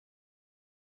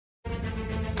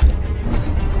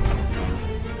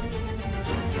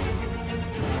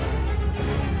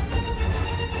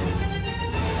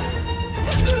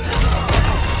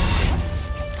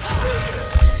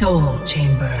Soul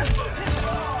Chamber.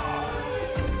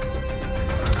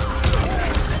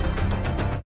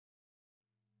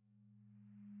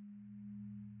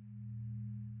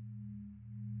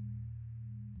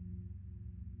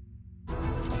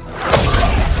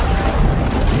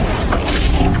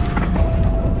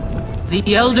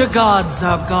 The Elder Gods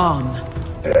are gone.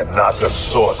 They're not the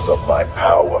source of my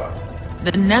power.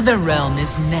 The Nether Realm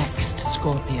is next,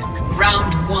 Scorpion.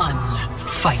 Round 1,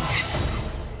 fight.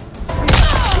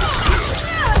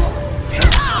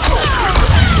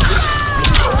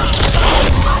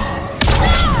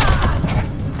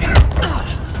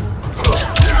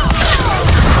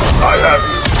 I have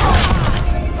you.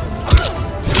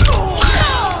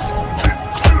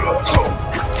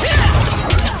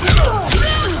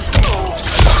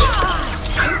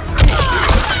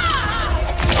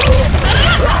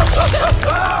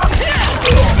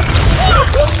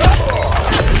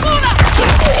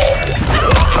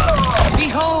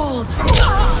 Behold!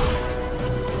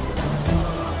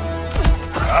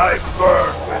 I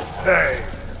burn with pain.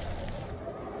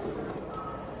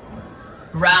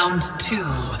 Round 2,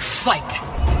 fight.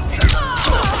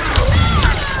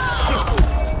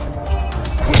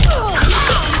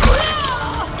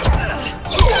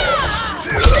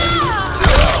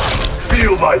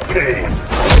 Feel my pain.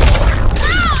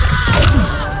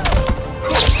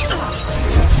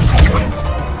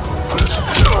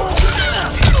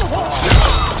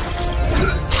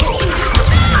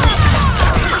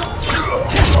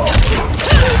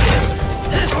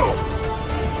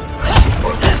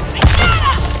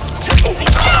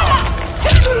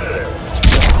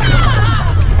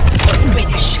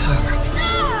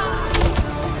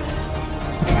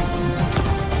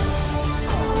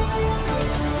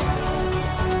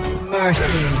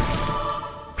 Mercy.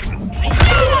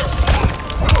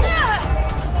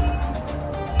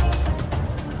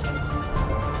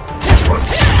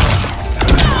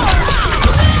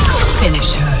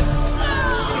 Finish her.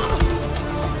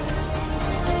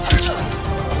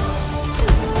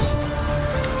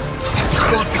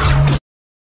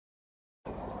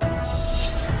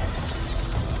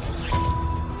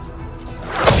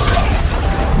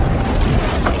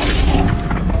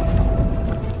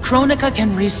 Kronika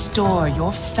can restore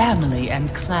your family and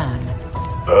clan.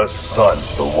 Her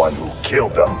son's the one who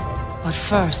killed them. But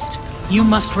first, you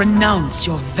must renounce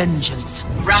your vengeance.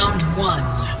 Round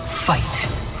 1, fight.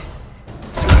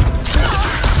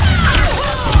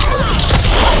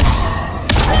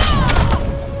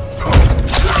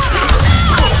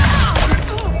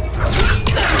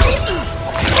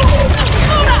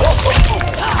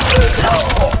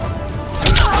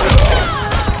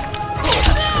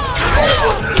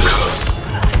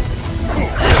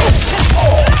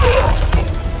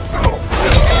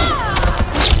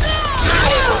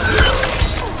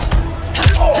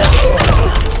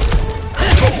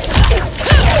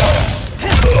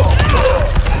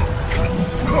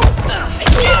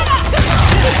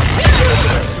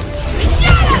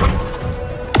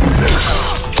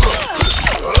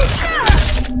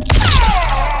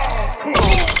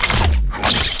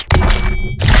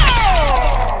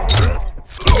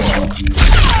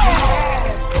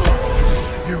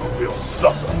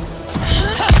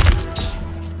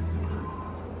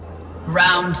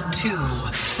 Round 2,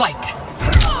 fight!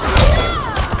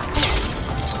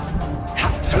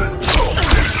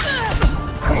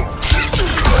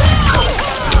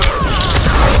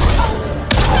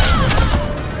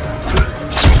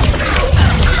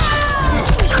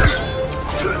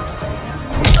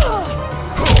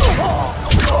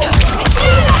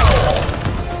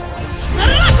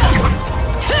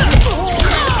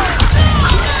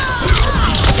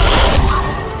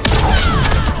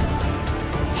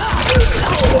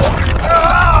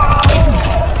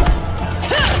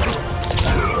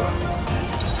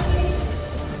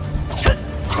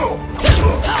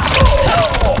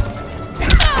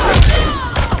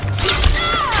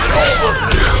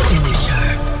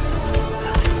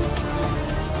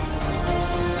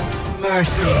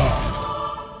 Mercy.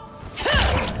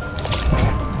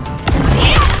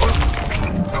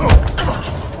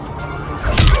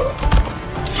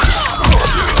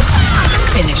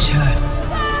 Finish her.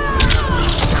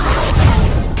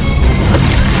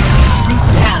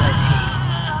 Brutality.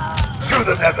 To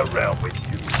the Nether Realm with